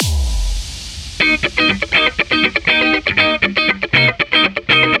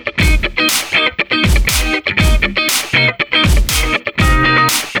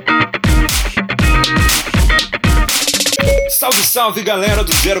Salve galera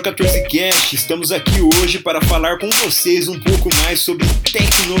do 014 Cast, estamos aqui hoje para falar com vocês um pouco mais sobre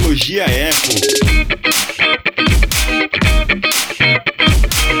tecnologia Apple.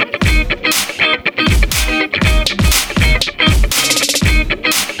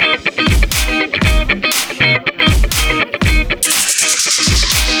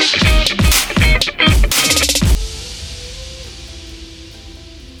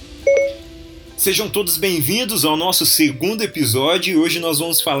 Sejam todos bem-vindos ao nosso segundo episódio e hoje nós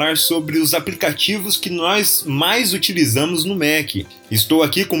vamos falar sobre os aplicativos que nós mais utilizamos no Mac. Estou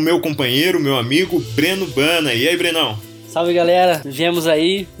aqui com meu companheiro, meu amigo Breno Bana. E aí, Brenão? Salve galera, viemos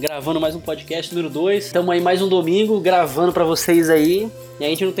aí gravando mais um podcast número 2. Estamos aí mais um domingo gravando pra vocês aí. E a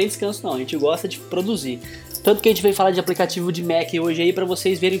gente não tem descanso não, a gente gosta de produzir. Tanto que a gente veio falar de aplicativo de Mac hoje aí pra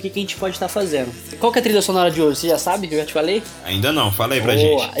vocês verem o que a gente pode estar fazendo. Qual que é a trilha sonora de hoje? Você já sabe? Eu já te falei? Ainda não, fala aí pra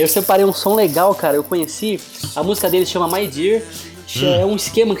gente. Eu separei um som legal, cara, eu conheci. A música dele se chama My Dear. É um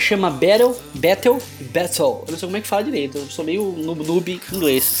esquema que chama Battle. Eu não sei como é que fala direito, eu sou meio noob em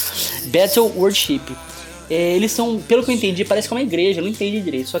inglês. Battle Worship. Eles são, pelo que eu entendi, parece que é uma igreja, eu não entendi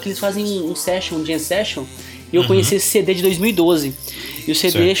direito. Só que eles fazem um jam session. E eu conheci esse CD de 2012. E o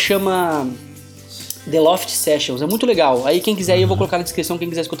CD chama The Loft Sessions, é muito legal. Aí quem quiser eu vou colocar na descrição, quem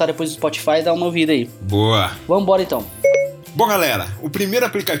quiser escutar depois do Spotify, dá uma ouvida aí. Boa! Vambora então. Bom galera, o primeiro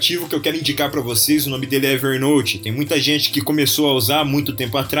aplicativo que eu quero indicar pra vocês, o nome dele é Evernote. Tem muita gente que começou a usar há muito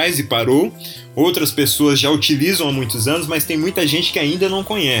tempo atrás e parou. Outras pessoas já utilizam há muitos anos, mas tem muita gente que ainda não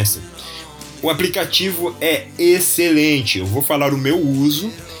conhece. O aplicativo é excelente, eu vou falar o meu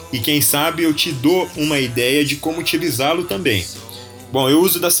uso e quem sabe eu te dou uma ideia de como utilizá-lo também. Bom, eu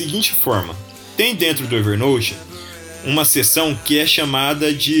uso da seguinte forma. Tem dentro do Evernote uma seção que é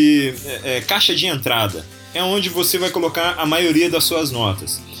chamada de caixa de entrada. É onde você vai colocar a maioria das suas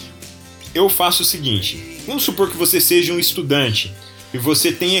notas. Eu faço o seguinte, vamos supor que você seja um estudante e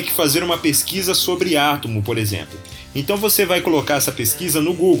você tenha que fazer uma pesquisa sobre átomo, por exemplo. Então você vai colocar essa pesquisa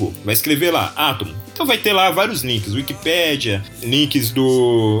no Google, vai escrever lá, átomo. Então vai ter lá vários links, Wikipédia, links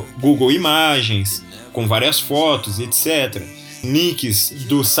do Google Imagens, com várias fotos, etc. Links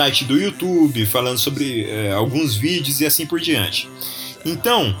do site do YouTube, falando sobre alguns vídeos e assim por diante.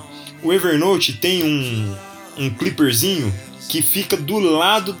 Então, o Evernote tem um clipperzinho que fica do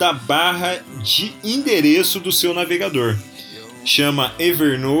lado da barra de endereço do seu navegador. Chama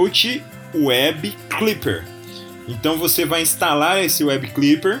Evernote Web Clipper. Então você vai instalar esse Web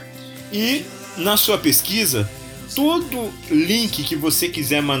Clipper e na sua pesquisa, todo link que você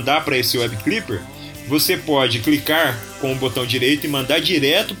quiser mandar para esse Web Clipper, você pode clicar com o botão direito e mandar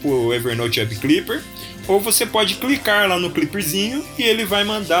direto para o Evernote Web Clipper, ou você pode clicar lá no clipperzinho e ele vai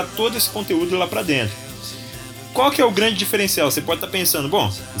mandar todo esse conteúdo lá para dentro. Qual que é o grande diferencial? Você pode estar pensando,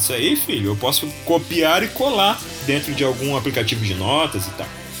 bom, isso aí, filho, eu posso copiar e colar dentro de algum aplicativo de notas e tal.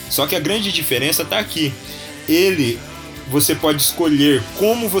 Só que a grande diferença está aqui. Você pode escolher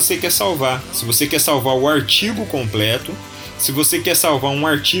como você quer salvar. Se você quer salvar o artigo completo, se você quer salvar um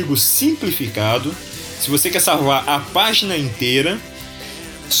artigo simplificado, se você quer salvar a página inteira,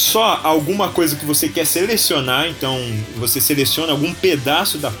 só alguma coisa que você quer selecionar, então você seleciona algum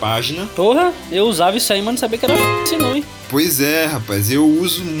pedaço da página. Porra, eu usava isso aí, mas não sabia que era assim não, hein? Pois é, rapaz, eu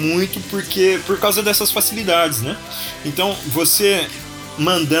uso muito por causa dessas facilidades, né? Então, você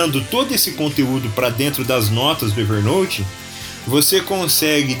mandando todo esse conteúdo para dentro das notas do Evernote, você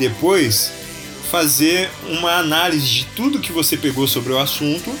consegue depois fazer uma análise de tudo que você pegou sobre o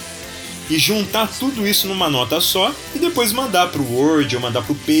assunto e juntar tudo isso numa nota só e depois mandar para o Word ou mandar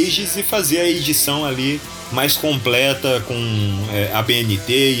para o Pages e fazer a edição ali mais completa com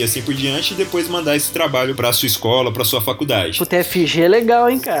ABNT e assim por diante e depois mandar esse trabalho para sua escola, para sua faculdade. O TFG é legal,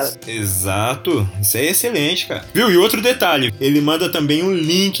 hein, cara? Exato, isso é excelente, cara. Viu? E outro detalhe, ele manda também um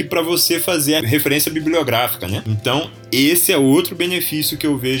link para você fazer a referência bibliográfica, né? Então, esse é outro benefício que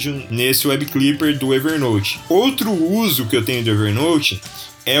eu vejo nesse Web Clipper do Evernote. Outro uso que eu tenho do Evernote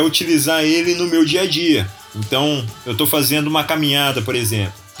é utilizar ele no meu dia a dia. Então, eu estou fazendo uma caminhada, por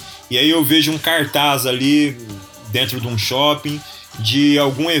exemplo, e aí eu vejo um cartaz ali dentro de um shopping de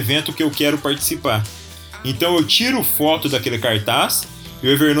algum evento que eu quero participar. Então eu tiro foto daquele cartaz e o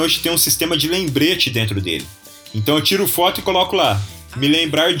Evernote tem um sistema de lembrete dentro dele. Então eu tiro foto e coloco lá, me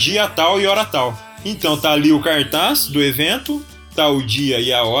lembrar dia tal e hora tal. Então tá ali o cartaz do evento, tá o dia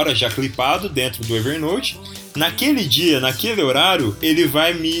e a hora já clipado dentro do Evernote. Naquele dia, naquele horário, ele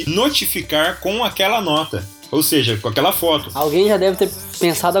vai me notificar com aquela nota. Ou seja, com aquela foto. Alguém já deve ter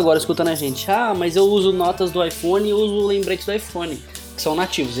pensado agora, escutando a gente. Ah, mas eu uso notas do iPhone e uso o lembrete do iPhone. que são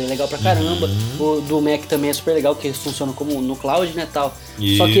nativos, é legal pra caramba. O do Mac também é super legal, que eles funcionam como no cloud, né, tal.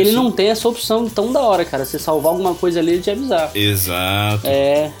 Isso. Só que ele não tem essa opção tão da hora, cara. Você salvar alguma coisa ali, ele te avisar. Exato.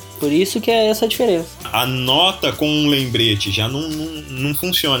 Por isso que é essa a diferença. A nota com um lembrete já não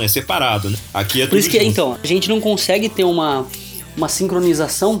funciona, é separado, né? Aqui é tudo Por isso que, junto. então, a gente não consegue ter uma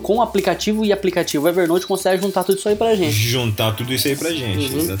sincronização com o aplicativo e aplicativo. O Evernote consegue juntar tudo isso aí pra gente. Juntar tudo isso aí pra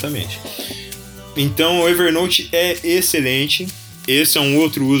gente, exatamente. Então o Evernote é excelente. Esse é um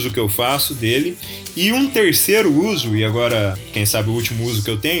outro uso que eu faço dele. E um terceiro uso, e agora, quem sabe o último uso que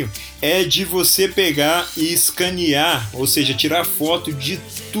eu tenho, é de você pegar e escanear, ou seja, tirar foto de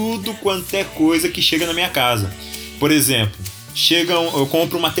tudo quanto é coisa que chega na minha casa. Por exemplo, eu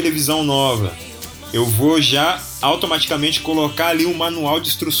compro uma televisão nova. Eu vou já automaticamente colocar ali um manual de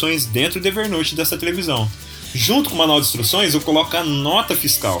instruções dentro do Evernote dessa televisão. Junto com o manual de instruções, eu coloco a nota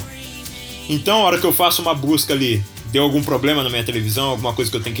fiscal. Então, a hora que eu faço uma busca ali, deu algum problema na minha televisão, alguma coisa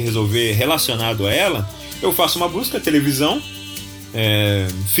que eu tenho que resolver relacionado a ela, eu faço uma busca, televisão,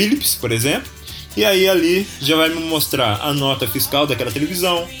 Philips, por exemplo, e aí ali já vai me mostrar a nota fiscal daquela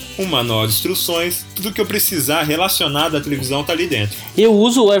televisão, um manual de instruções, tudo que eu precisar relacionado à televisão tá ali dentro. Eu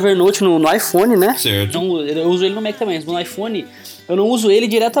uso o Evernote no iPhone, né? Certo. Então, eu uso ele no Mac também, mas no iPhone eu não uso ele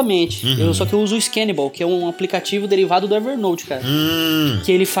diretamente. Só que eu uso o Scannable, que é um aplicativo derivado do Evernote, cara.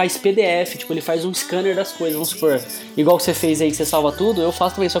 Que ele faz PDF, tipo, ele faz um scanner das coisas, vamos supor. Igual que você fez aí, que você salva tudo, eu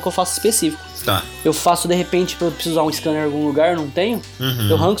faço também, só que eu faço específico. Tá. Eu faço, de repente, eu preciso usar um scanner em algum lugar, não tenho,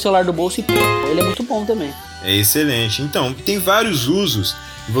 eu arranco o celular do bolso e pô. Ele é muito bom também. É excelente. Então, tem vários usos.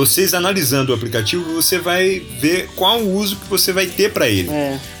 Vocês analisando o aplicativo, você vai ver qual o uso que você vai ter para ele.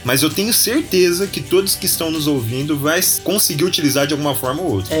 Mas eu tenho certeza que todos que estão nos ouvindo vai conseguir utilizar de alguma forma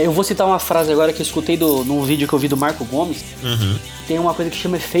ou outra. Eu vou citar uma frase agora que eu escutei num vídeo que eu vi do Marco Gomes. Tem uma coisa que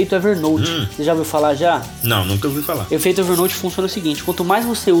chama efeito Evernote. Você já ouviu falar já? Não, nunca ouvi falar. O efeito Evernote funciona o seguinte: quanto mais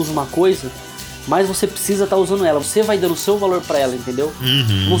você usa uma coisa, mais você precisa estar usando ela. Você vai dando o seu valor para ela, entendeu?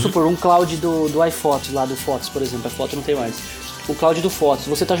 Vamos supor, um cloud do iPhotos, lá do Fotos, por exemplo. A foto não tem mais. O cloud do Fotos.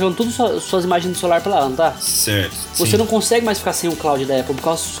 Você tá jogando todas suas imagens do celular pra lá, não tá? Certo. Você não consegue mais ficar sem o cloud da Apple, por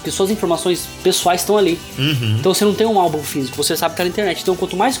causa que suas informações pessoais estão ali. Então você não tem um álbum físico, você sabe que tá na internet. Então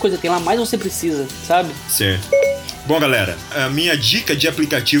quanto mais coisa tem lá, mais você precisa, sabe? Certo. Bom, galera, a minha dica de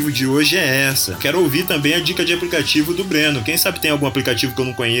aplicativo de hoje é essa. Quero ouvir também a dica de aplicativo do Breno. Quem sabe tem algum aplicativo que eu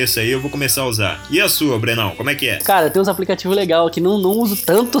não conheço aí, eu vou começar a usar. E a sua, Brenão, como é que é? Cara, tem uns aplicativos legais que não uso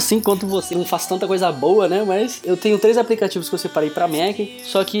tanto assim quanto você. Não faço tanta coisa boa, né? Mas eu tenho 3 aplicativos que eu separei pra Mac,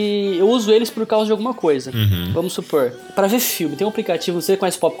 só que eu uso eles por causa de alguma coisa. Vamos supor, pra ver filme, tem um aplicativo, você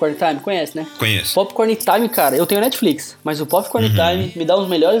conhece o Popcorn Time? Conhece, né? Conheço. Popcorn Time, cara, eu tenho Netflix, mas o Popcorn Time me dá os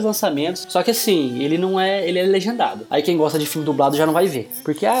melhores lançamentos, só que assim, ele é legendado. Aí quem gosta de filme dublado já não vai ver,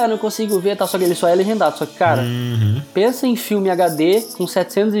 porque não consigo ver, tá, só que ele só é legendado. Só que, cara, pensa em filme HD com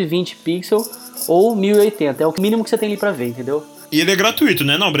 720 pixels ou 1080, é o mínimo que você tem ali pra ver, entendeu? E ele é gratuito,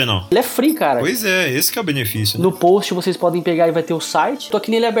 né, não, Brenão? Ele é free, cara. Pois é, esse que é o benefício, né? No post vocês podem pegar e vai ter o site. Tô aqui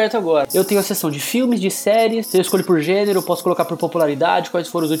nele aberto agora. Eu tenho a seção de filmes, de séries. Eu escolho por gênero, eu posso colocar por popularidade, quais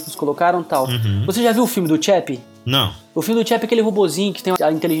foram os últimos que colocaram e tal. Você já viu o filme do Chappie? Não. O filme do Chappie é aquele robozinho que tem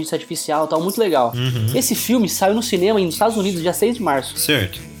a inteligência artificial e tal, muito legal. Esse filme saiu no cinema nos Estados Unidos dia 6 de março.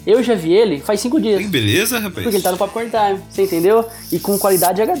 Certo. Eu já vi ele faz 5 dias. Que beleza, rapaz. Porque ele tá no Popcorn Time, você entendeu? E com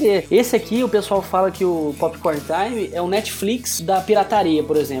qualidade HD. Esse aqui, o pessoal fala que o Popcorn Time é o Netflix da pirataria,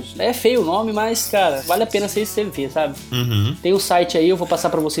 por exemplo. É feio o nome, mas, cara, vale a pena você ver, sabe? Tem um site aí, eu vou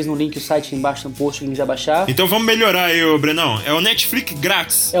passar pra vocês no link, o site embaixo no post, o link já baixar. Então vamos melhorar aí, ô Brenão. É o Netflix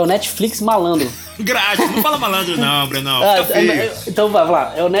grátis. É o Netflix malandro. Grátis, não fala malandro não, Brenão. Fica feio. Então vai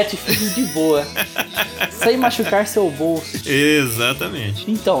lá, é o Netflix de boa. Sem machucar seu bolso. Exatamente.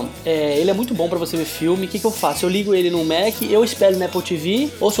 Então, ele é muito bom pra você ver filme. O que eu faço? Eu ligo ele no Mac, eu espelho na Apple TV,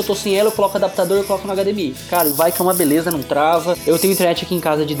 ou se eu tô sem ela, eu coloco o adaptador e coloco no HDMI. Cara, vai que é uma beleza, não trava. Eu tenho internet aqui em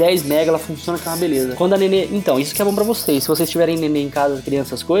casa de 10 MB, ela funciona que é uma beleza. Quando a nenê... Então, isso que é bom pra vocês. Se vocês tiverem nenê em casa,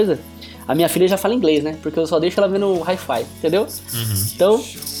 criança, essas coisas, a minha filha já fala inglês, né? Porque eu só deixo ela vendo Hi-Fi, entendeu? Então,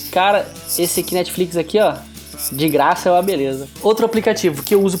 cara, esse aqui, Netflix aqui, ó, de graça é uma beleza. Outro aplicativo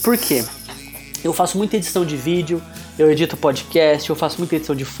que eu uso por quê? Eu faço muita edição de vídeo, eu edito podcast, eu faço muita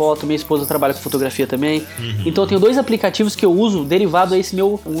edição de foto, minha esposa trabalha com fotografia também. Então eu tenho 2 aplicativos que eu uso derivado a esse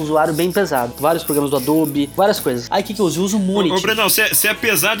meu usuário bem pesado. Vários programas do Adobe, várias coisas. Aí o que eu uso? Eu uso o Munich. Ô, Brenão, você é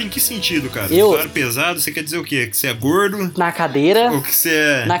pesado em que sentido, cara? Eu... Usuário pesado, você quer dizer o quê? Que você é gordo? Na cadeira. Ou que você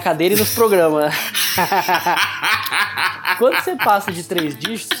é... Na cadeira e nos programas. Quando você passa de 3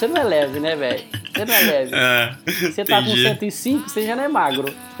 dígitos, você não é leve, né, velho? Você não é leve. Você tá com 105, você já não é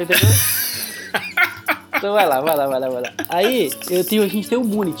magro. Você entendeu? Então vai lá. Aí, a gente tem o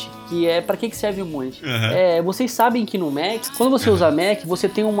Munity, que é... Pra que serve o Munity? Vocês sabem que no Mac, quando você usa Mac, você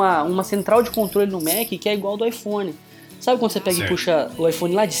tem uma central de controle no Mac que é igual ao do iPhone. Sabe quando você pega e puxa o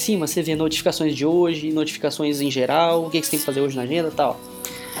iPhone lá de cima, você vê notificações de hoje, notificações em geral, o que você tem que fazer hoje na agenda e tal.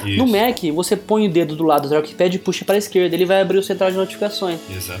 Isso. No Mac, você põe o dedo do lado do trackpad e puxa para a esquerda, ele vai abrir o central de notificações.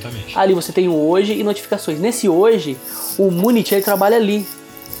 Exatamente. Ali você tem o hoje e notificações. Nesse hoje, o Munity, ele trabalha ali.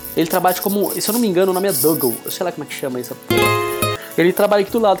 Ele trabalha como, se eu não me engano, o nome é Dougal. Eu sei lá como é que chama isso. Ele trabalha aqui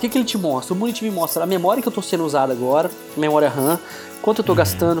do lado. O que ele te mostra? O Munity me mostra a memória que eu estou sendo usada agora, memória RAM, quanto eu estou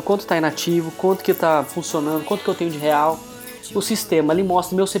gastando, quanto está inativo, quanto que está funcionando, quanto que eu tenho de real. O sistema, ele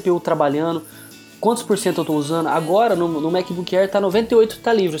mostra meu CPU trabalhando, quantos por cento eu estou usando. Agora no MacBook Air tá 98,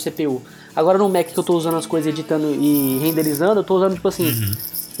 tá livre o CPU. Agora no Mac que eu estou usando as coisas, editando e renderizando, eu estou usando tipo assim,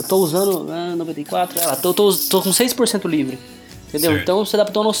 eu estou usando 94, tô com 6% livre. Entendeu? Certo. Então você dá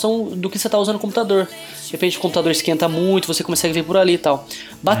pra ter uma noção do que você tá usando no computador. De repente o computador esquenta muito, você consegue ver por ali e tal.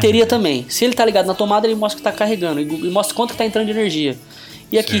 Bateria também. Se ele tá ligado na tomada, ele mostra que tá carregando e mostra quanto que tá entrando de energia.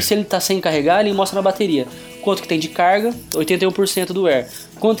 E aqui, certo, se ele tá sem carregar, ele mostra na bateria quanto que tem de carga, 81% do Air.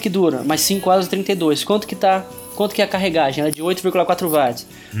 Quanto que dura? Mais 5 horas, 32. Quanto que é a carregagem? Ela é de 8,4 watts.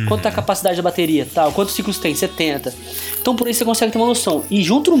 Quanto tá a capacidade da bateria? Tal. Quantos ciclos tem? 70. Então por aí você consegue ter uma noção. E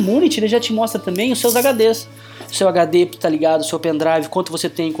junto no Munity, ele já te mostra também os seus HDs. O seu HD tá ligado, o seu pendrive, quanto você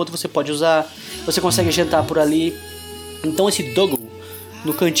tem, quanto você pode usar. Você consegue agendar por ali. Então esse Dougal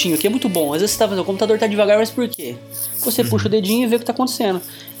no cantinho aqui é muito bom. Às vezes você tá fazendo, o computador tá devagar, mas por quê? Você puxa o dedinho e vê o que tá acontecendo.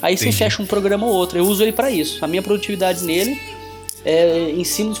 Aí você fecha um programa ou outro. Eu uso ele para isso. A minha produtividade nele é em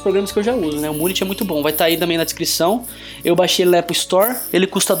cima dos programas que eu já uso, né? O Munity é muito bom. Vai estar aí também na descrição. Eu baixei ele na Apple Store. Ele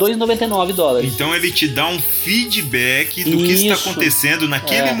custa $2,99. Então ele te dá um feedback do que está acontecendo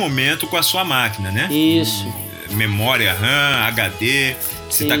naquele momento com a sua máquina, né? Isso. Memória RAM, HD,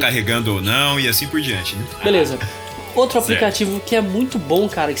 se tá carregando ou não e assim por diante, né? Beleza. Outro aplicativo que é muito bom,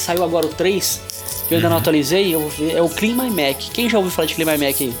 cara, que saiu agora o 3, que eu ainda não atualizei, é o Clean My Mac. Quem já ouviu falar de Clean My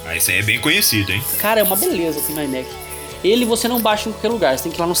Mac aí? Esse aí é bem conhecido, hein? Cara, é uma beleza o Clean My Mac. Ele você não baixa em qualquer lugar, você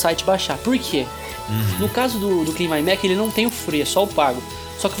tem que ir lá no site baixar. Por quê? No caso do Clean My Mac, ele não tem o free, é só o pago.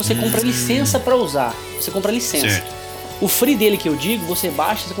 Só que você compra licença pra usar. Você compra licença. Certo. O free dele que eu digo, você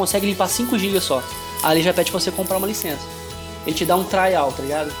baixa, você consegue limpar 5 GB só. Aí ele já pede pra você comprar uma licença. Ele te dá um trial, tá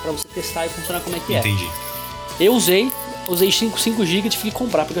ligado? Pra você testar e funcionar como é que Entendi. Eu usei 5 GB e tive que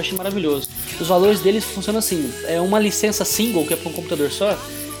comprar, porque eu achei maravilhoso. Os valores deles funcionam assim, uma licença single, que é para um computador só,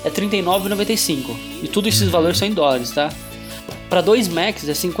 é R$39,95. E tudo esses valores são em dólares, tá? Para 2 Macs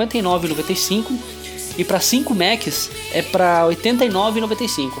é R$59,95 e para 5 Macs é para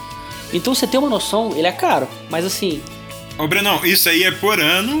R$89,95. Então você tem uma noção, ele é caro, mas assim... Ô Brenão, isso aí é por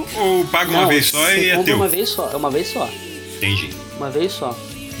ano ou paga uma vez só e é teu? Uma vez só, é uma vez só. Entendi. Uma vez só.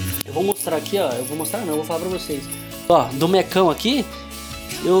 Eu vou mostrar aqui, ó. Eu vou falar pra vocês. Ó, do Mecão aqui,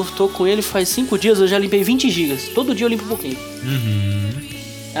 eu tô com ele faz 5 dias, eu já limpei 20 GB. Todo dia eu limpo um pouquinho.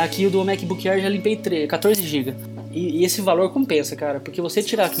 Aqui do MacBook Air já limpei 14 GB. E esse valor compensa, cara. Porque você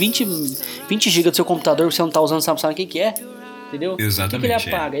tirar 20 GB do seu computador que você não tá usando, sabe o que é? Entendeu? Exatamente. O que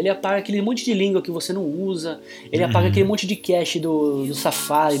ele apaga? Ele apaga aquele monte de língua que você não usa. Ele apaga aquele monte de cache do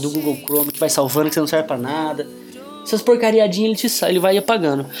Safari, do Google Chrome, que vai salvando, que você não serve pra nada. Essas porcariadinhas ele vai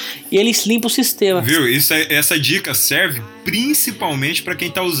apagando. E ele limpa o sistema. Viu? Essa dica serve principalmente para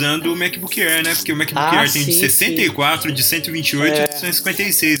quem tá usando o MacBook Air, né? Porque o MacBook Air tem de 64, de 128 e de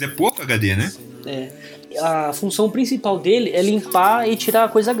 256. É pouco HD, né? A função principal dele é limpar e tirar a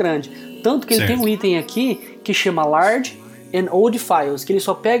coisa grande. Tanto que ele tem um item aqui que chama Large and Old Files, que ele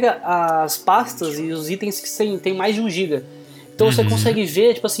só pega as pastas e os itens que tem mais de 1 GB. Então você consegue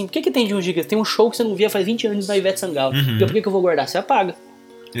ver, tipo assim, o que tem de 1 GB? Tem um show que você não via faz 20 anos da Ivete Sangalo. Então por que eu vou guardar? Você apaga.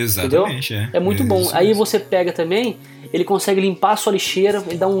 Exatamente, entendeu? É muito bom. Aí você pega também, ele consegue limpar a sua lixeira,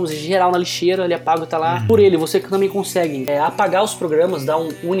 ele dá um geral na lixeira, ele apaga, tá lá. Por ele, você também consegue apagar os programas, dar um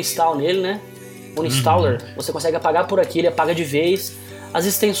uninstall nele, né? Uninstaller. Você consegue apagar por aqui, ele apaga de vez. As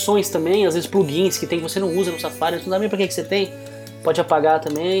extensões também, às vezes plugins que você não usa no Safari, não sabe nem pra que você tem, pode apagar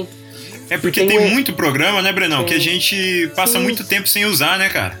também. É porque tem muito programa, né, Brenão, que a gente passa muito tempo sem usar, né,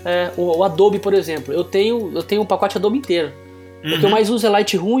 cara? O Adobe, por exemplo, eu tenho o pacote Adobe inteiro. O que eu mais uso é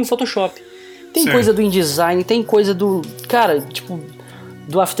Lightroom e Photoshop. Tem coisa do InDesign, tem coisa do... Cara, tipo,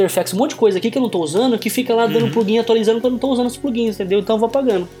 do After Effects, um monte de coisa aqui que eu não tô usando, que fica lá dando plugin atualizando quando eu não tô usando os plugins, entendeu? Então eu vou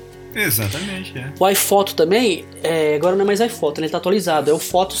apagando. Exatamente, O iPhoto também, agora não é mais iPhoto, ele tá atualizado, é o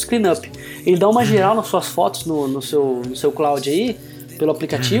Photos Cleanup. Ele dá uma geral nas suas fotos no seu cloud aí, pelo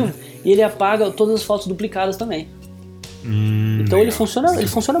aplicativo, e ele apaga todas as fotos duplicadas também. Então ele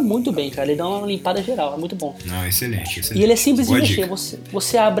funciona muito bem, cara. Ele dá uma limpada geral, é muito bom. Não, excelente. E ele é simples de mexer.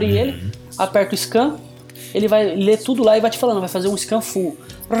 Você abre ele, aperta o scan, ele vai ler tudo lá e vai te falando, vai fazer um scan full.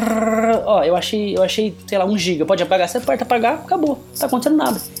 Ó, eu achei, sei lá, 1 GB, pode apagar, você aperta apagar, acabou, não tá acontecendo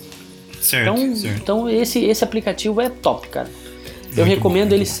nada. Certo, então esse aplicativo é top, cara. Eu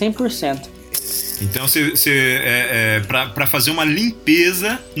recomendo ele 100%. Então, para fazer uma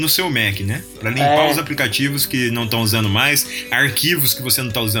limpeza no seu Mac, né? Para limpar os aplicativos que não estão usando mais, arquivos que você não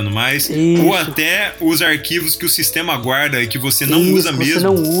está usando mais, ou até os arquivos que o sistema guarda e que você não usa mesmo. Você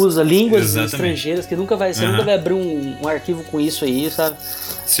não usa, línguas estrangeiras, que você nunca vai abrir um arquivo com isso aí, sabe?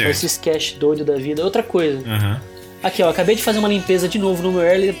 Certo. Esses cache doido da vida. Outra coisa. Aqui, ó, acabei de fazer uma limpeza de novo no meu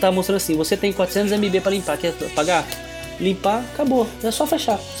Air, ele tá mostrando assim, você tem 400 MB para limpar, quer apagar? Limpar, acabou, é só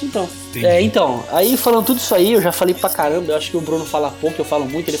fechar. Então, então, aí falando tudo isso aí, eu já falei pra caramba, eu acho que o Bruno fala pouco, eu falo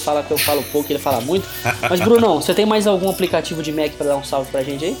muito, ele fala que eu falo pouco, ele fala muito. Mas Brunão, você tem mais algum aplicativo de Mac pra dar um salve pra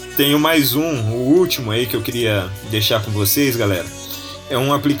gente aí? Tenho mais o último aí que eu queria deixar com vocês, galera. É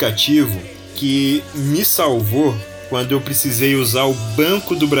um aplicativo que me salvou quando eu precisei usar o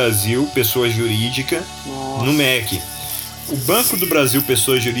Banco do Brasil, pessoa jurídica, no Mac. O Banco do Brasil,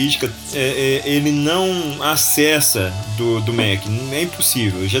 pessoa jurídica, ele não acessa do Mac, é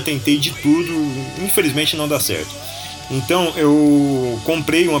impossível. Eu já tentei de tudo, infelizmente não dá certo. Então eu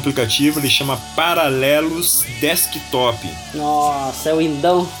comprei um aplicativo, ele chama Paralelos Desktop. Nossa, é o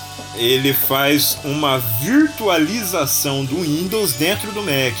Windão. Ele faz uma virtualização do Windows dentro do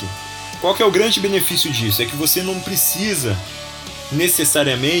Mac. Qual que é o grande benefício disso? É que você não precisa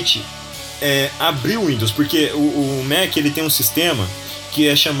necessariamente abrir o Windows, porque o Mac ele tem um sistema que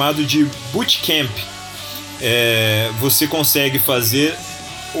é chamado de Bootcamp. Você consegue fazer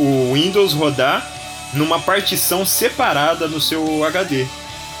o Windows rodar numa partição separada no seu HD.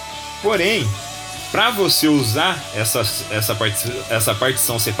 Porém, para você usar essa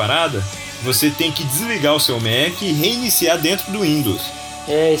partição separada, você tem que desligar o seu Mac e reiniciar dentro do Windows.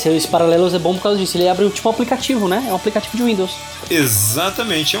 Esse Paralelos é bom por causa disso. Ele abre tipo um aplicativo, né? É um aplicativo de Windows.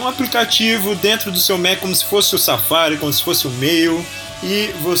 Exatamente. É um aplicativo dentro do seu Mac, como se fosse o Safari, como se fosse o Mail. E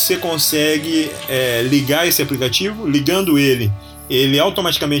você consegue ligar esse aplicativo. Ligando ele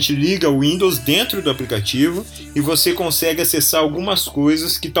automaticamente liga o Windows dentro do aplicativo. E você consegue acessar algumas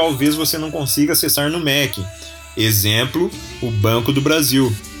coisas que talvez você não consiga acessar no Mac. Exemplo, o Banco do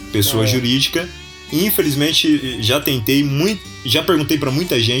Brasil. Pessoa jurídica. Infelizmente, já tentei já perguntei para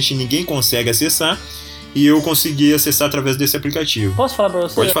muita gente, ninguém consegue acessar, e eu consegui acessar através desse aplicativo. Posso falar pra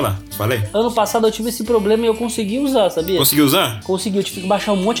você? Pode falar, falei. Ano passado eu tive esse problema e eu consegui usar, sabia? Conseguiu usar? Consegui, eu tive que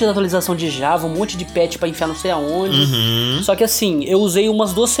baixar um monte de atualização de Java, um monte de patch pra enfiar não sei aonde. Só que assim, eu usei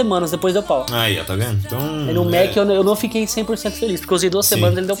umas 2 semanas, depois deu pau. Aí, tá vendo? Então, no Mac eu não fiquei 100% feliz, porque eu usei 2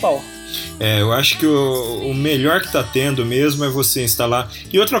 semanas e ele deu pau. Eu acho que o melhor que tá tendo mesmo é você instalar.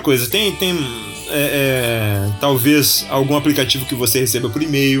 E outra coisa, tem talvez algum aplicativo que você receba por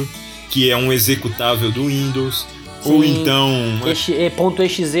e-mail, que é um executável do Windows. Sim, ou então...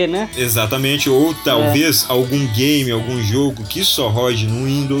 .exe, né? Exatamente, ou talvez algum game, algum jogo que só rode no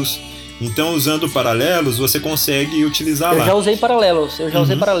Windows. Então, usando Paralelos, você consegue utilizar lá. Eu já usei Paralelos.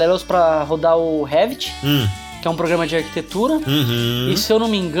 Usei Paralelos para rodar o Revit, que é um programa de arquitetura. E se eu não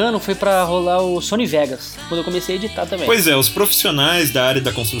me engano, foi para rolar o Sony Vegas, quando eu comecei a editar também. Pois é, os profissionais da área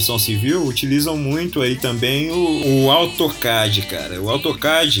da construção civil utilizam muito aí também o AutoCAD, cara. O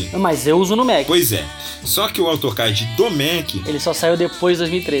AutoCAD... Mas eu uso no Mac. Pois é. Só que o AutoCAD do Mac... Ele só saiu depois de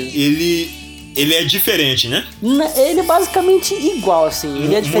 2013. Ele é diferente, né? Ele é basicamente igual, assim.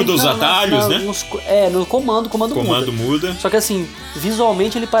 Ele é diferente. Muda os atalhos, né? No comando muda. Só que assim,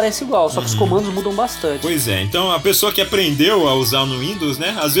 visualmente ele parece igual, só que os comandos mudam bastante. Pois é, então a pessoa que aprendeu a usar no Windows,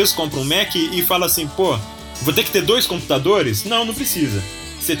 né? Às vezes compra um Mac e fala assim, pô, vou ter que ter 2 computadores? Não precisa.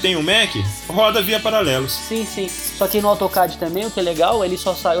 Você tem um Mac, roda via Paralelos. Sim. Só que no AutoCAD também, o que é legal, ele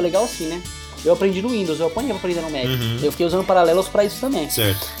só saiu legal assim, né? Eu aprendi no Windows, eu apanhei pra aprender no Mac. Eu fiquei usando Paralelos pra isso também.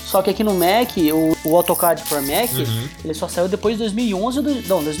 Certo. Só que aqui no Mac, o AutoCAD for Mac, ele só saiu depois de 2011 ou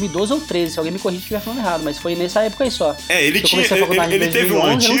 2012 ou 13, se alguém me corrige se estiver falando errado, mas foi nessa época aí só. Ele teve um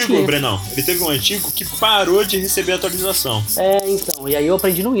antigo, Brenão, ele teve um antigo que parou de receber atualização. Então, e aí eu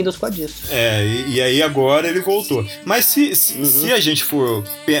aprendi no Windows com a disso. E aí agora ele voltou. Mas se a gente for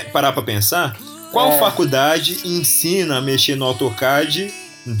parar pra pensar, qual faculdade ensina a mexer no AutoCAD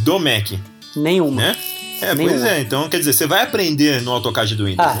do Mac? Nenhuma. Né? Pois é, então quer dizer, você vai aprender no AutoCAD do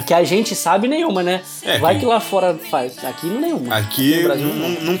Windows. Que a gente sabe nenhuma, né? Vai que lá fora faz. Aqui nenhuma. Aqui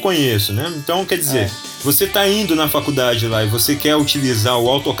não conheço, né? Então quer dizer, você tá indo na faculdade lá e você quer utilizar o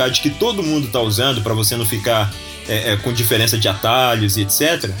AutoCAD que todo mundo tá usando para você não ficar com diferença de atalhos e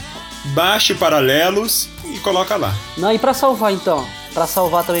etc. Baixe Paralelos e coloca lá. E pra salvar então? Pra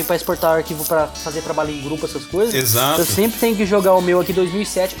salvar também, pra exportar arquivo pra fazer trabalho em grupo, essas coisas. Exato. Eu sempre tenho que jogar o meu aqui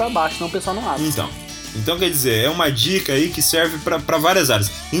 2007 pra baixo, senão o pessoal não abre. Então, Então, quer dizer, é uma dica aí que serve para várias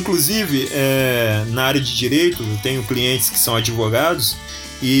áreas. Inclusive, na área de direito, eu tenho clientes que são advogados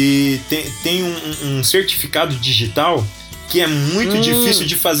e tem um certificado digital que é muito difícil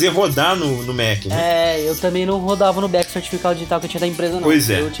de fazer rodar no Mac, né? Eu também não rodava no Mac certificado digital que eu tinha da empresa, não. Pois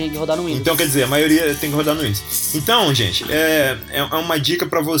é. Eu tinha que rodar no Windows. Então, quer dizer, a maioria tem que rodar no Windows. Então, gente, é uma dica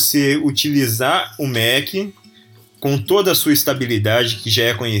para você utilizar o Mac com toda a sua estabilidade que já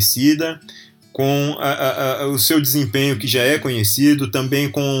é conhecida, com o seu desempenho que já é conhecido, também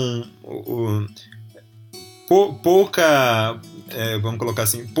com vamos colocar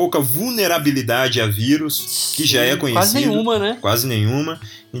assim, pouca vulnerabilidade a vírus, que já é conhecido. Quase nenhuma, né? Quase nenhuma.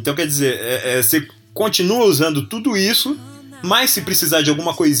 Então, quer dizer, você continua usando tudo isso, mas se precisar de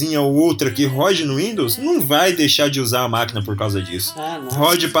alguma coisinha ou outra que rode no Windows, não vai deixar de usar a máquina por causa disso.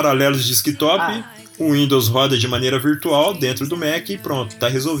 Rode paralelos de desktop, o Windows roda de maneira virtual dentro do Mac e pronto, tá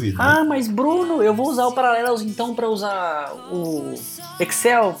resolvido. Né? Mas Bruno, eu vou usar o Paralelos então para usar o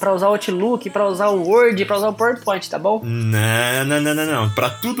Excel, para usar o Outlook, para usar o Word, para usar o PowerPoint, tá bom? Não.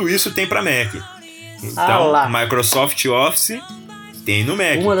 Para tudo isso tem para Mac. Então, Microsoft Office tem no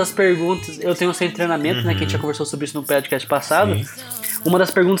Mac. Uma das perguntas, eu tenho um treinamento, né, que a gente já conversou sobre isso no podcast passado. Sim. Uma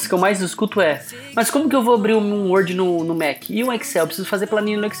das perguntas que eu mais escuto é: mas como que eu vou abrir um Word no Mac? E um Excel? Eu preciso fazer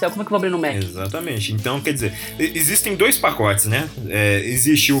planilha no Excel, como é que eu vou abrir no Mac? Exatamente. Então, quer dizer, existem dois pacotes, né?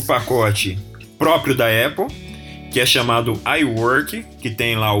 Existe o pacote próprio da Apple, que é chamado iWork, que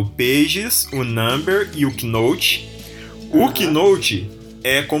tem lá o Pages, o Number e o Keynote. O Keynote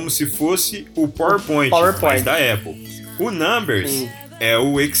é como se fosse o PowerPoint. Mas da Apple. O Numbers é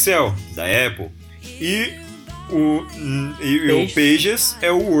o Excel da Apple. E o Pages é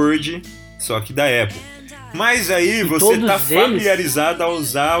o Word, só que da Apple. Mas aí você está familiarizado a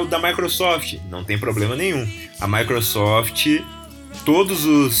usar o da Microsoft. Não tem problema nenhum. A Microsoft, todas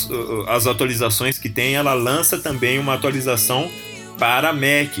as atualizações que tem, ela lança também uma atualização para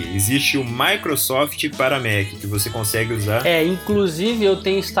Mac. Existe o Microsoft para Mac, que você consegue usar. Inclusive eu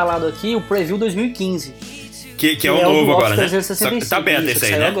tenho instalado aqui o Preview 2015. Que é o novo agora, né? Tá beta esse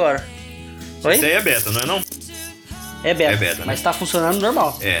aí, né? Agora. Oi? Esse aí é beta, não é não? É beta, mas tá funcionando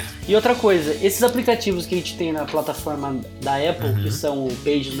normal. E outra coisa, esses aplicativos que a gente tem na plataforma da Apple, que são o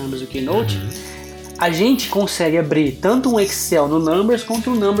Pages, Numbers e o Keynote, a gente consegue abrir tanto um Excel no Numbers quanto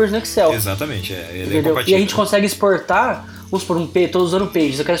um Numbers no Excel. Exatamente, ele é compatível. E a gente consegue exportar, vamos supor, tô usando o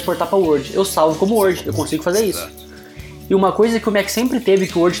Pages, eu quero exportar para Word, eu salvo como Word, eu consigo fazer isso. E uma coisa que o Mac sempre teve,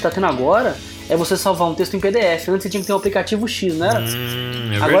 que o Word tá tendo agora, é você salvar um texto em PDF. Antes você tinha que ter um aplicativo X, não era?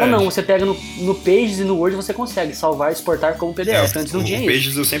 Agora não, você pega no Pages e no Word você consegue salvar e exportar como PDF. Antes não tinha isso. O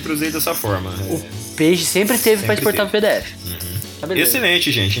Pages eu sempre usei dessa forma. O Pages sempre teve para exportar para PDF. Tá,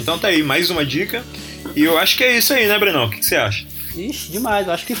 excelente, gente. Então tá aí, mais uma dica. E eu acho que é isso aí, né, Brenão? O que você acha? Ixi, demais,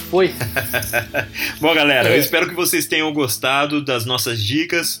 eu acho que foi. Bom, galera, eu espero que vocês tenham gostado das nossas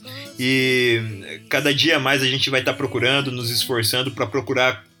dicas e cada dia mais a gente vai estar procurando, nos esforçando para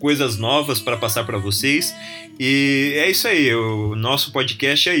procurar coisas novas para passar para vocês. E é isso aí, o nosso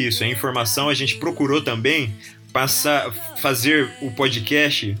podcast é isso, é informação. A gente procurou também fazer o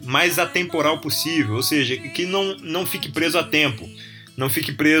podcast mais atemporal possível, ou seja, que não fique preso a tempo, não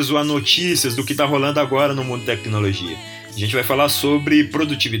fique preso a notícias do que está rolando agora no mundo da tecnologia. A gente vai falar sobre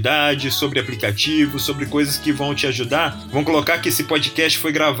produtividade, sobre aplicativos, sobre coisas que vão te ajudar. Vamos colocar que esse podcast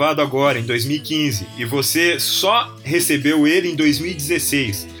foi gravado agora, em 2015, e você só recebeu ele em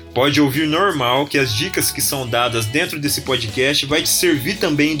 2016. Pode ouvir normal que as dicas que são dadas dentro desse podcast vai te servir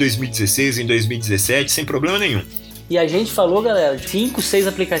também em 2016, em 2017, sem problema nenhum. E a gente falou, galera, de 5, 6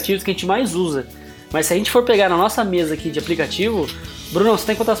 aplicativos que a gente mais usa. Mas se a gente for pegar na nossa mesa aqui de aplicativo... Bruno, você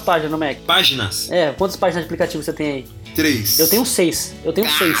tem quantas páginas no Mac? Páginas? Quantas páginas de aplicativo você tem aí? 3. Eu tenho 6.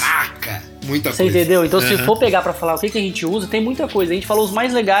 Caraca! Muita coisa. Você entendeu? Então se for pegar pra falar o que a gente usa, tem muita coisa. A gente falou os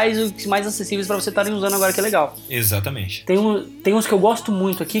mais legais e os mais acessíveis pra você estarem usando agora, que é legal. Exatamente. Tem uns que eu gosto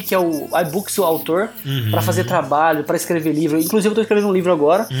muito aqui, que é o iBooks, o Autor, pra fazer trabalho, pra escrever livro. Inclusive eu tô escrevendo um livro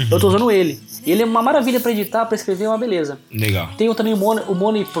agora, eu tô usando ele. Ele é uma maravilha pra editar, pra escrever, é uma beleza. Legal. Tem também o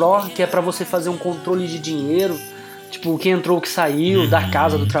Money Pro, que é pra você fazer um controle de dinheiro. Tipo, o que entrou, o que saiu, da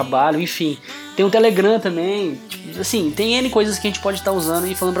casa, do trabalho, enfim. Tem o Telegram também. Tipo, assim, tem N coisas que a gente pode estar usando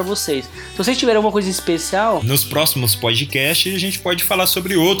e falando pra vocês. Se vocês tiverem alguma coisa especial... Nos próximos podcasts a gente pode falar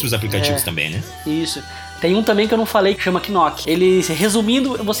sobre outros aplicativos também, né? Isso. Tem um também que eu não falei, que chama Knock. Ele,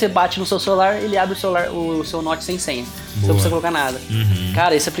 resumindo, você bate no seu celular, ele abre o seu Note sem senha. Você não precisa colocar nada.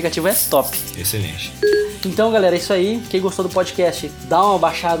 Cara, esse aplicativo é top. Excelente. Então, galera, é isso aí. Quem gostou do podcast, dá uma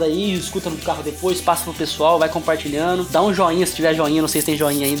baixada aí, escuta no carro depois, passa pro pessoal, vai compartilhando. Dá um joinha se tiver joinha, não sei se tem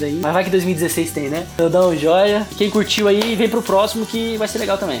joinha ainda aí. Mas vai que 2016 tem, né? Então dá um joia. Quem curtiu aí, vem pro próximo que vai ser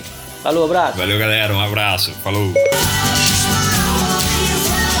legal também. Falou, abraço. Valeu, galera. Um abraço. Falou.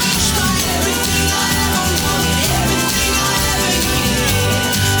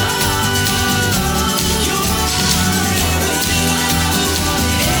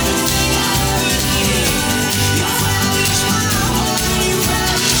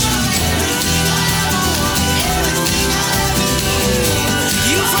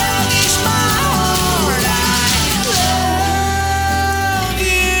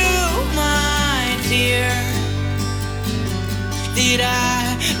 Did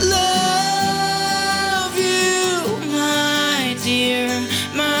I love you, my dear,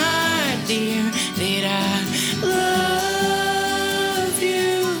 my dear? Did I love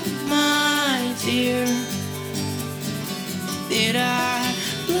you, my dear? Did I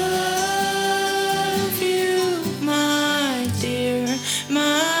love you, my dear,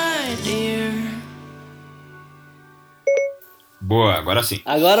 my dear? Boa, agora sim.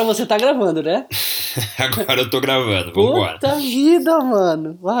 Agora você tá gravando, né? Agora eu tô gravando, vambora. Puta vida,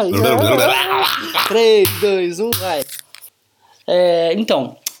 mano. Vai. 3, 2, 1, vai.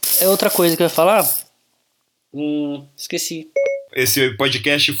 Então, é outra coisa que eu ia falar. Esqueci. Esse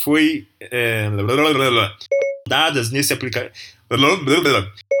podcast foi dadas nesse aplicativo.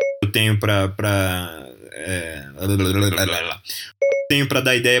 Eu tenho tenho pra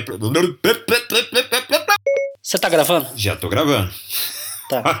dar ideia. Você tá gravando? Já tô gravando.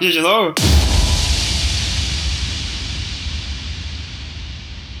 Tá. De novo?